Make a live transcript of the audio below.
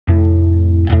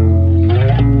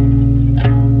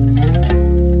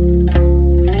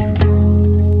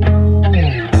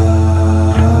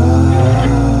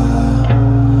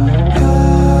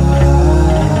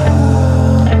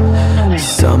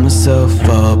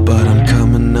but I'm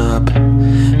coming up.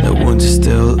 The wounds are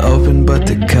still open, but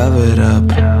they're covered up.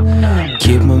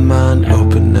 Keep my mind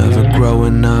open, never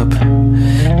growing up.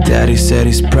 Daddy said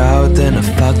he's proud, then I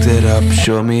fucked it up.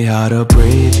 Show me how to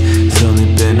breathe, it's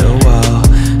only been a while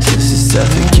since I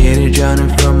suffocated,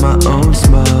 drowning from my own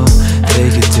smile.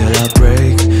 Fake it till I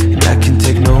break, and I can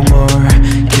take no more.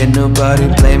 Can't nobody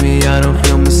blame me, I don't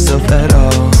feel myself at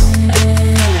all.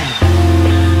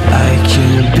 I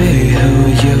can't be who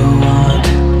you want,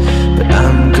 but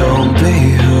I'm gon' be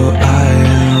who I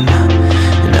am.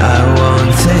 And I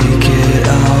won't take it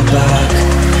all back.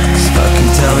 Just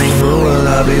fucking tell me, who will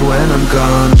I be when I'm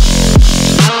gone?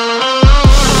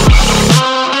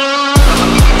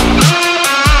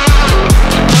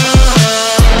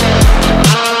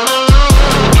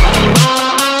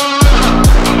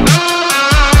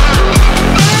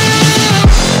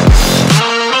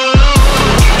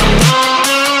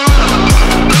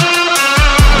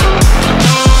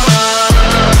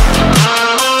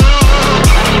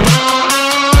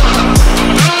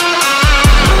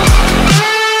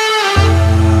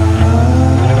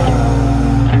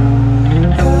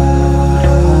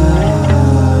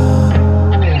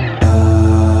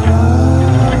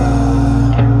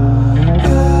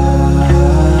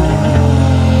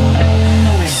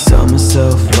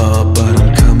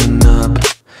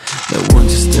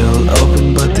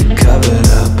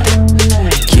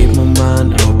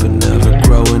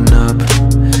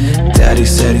 He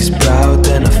said he's proud,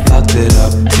 then I fucked it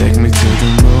up. Take me to the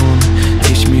moon,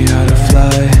 teach me how to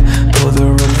fly. Pull the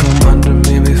rug from under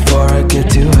me before I get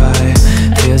too high.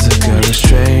 Feels like a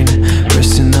restraint,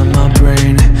 resting on my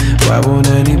brain. Why won't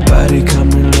anybody come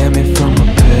relieve me from my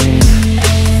pain?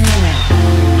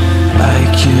 I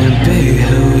can't be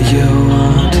who you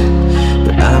want,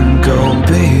 but I'm gon'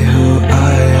 be who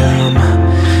I am.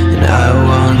 And I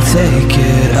won't take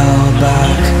it all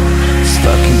back. Just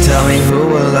fucking tell me,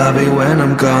 who will I be when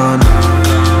I'm gone?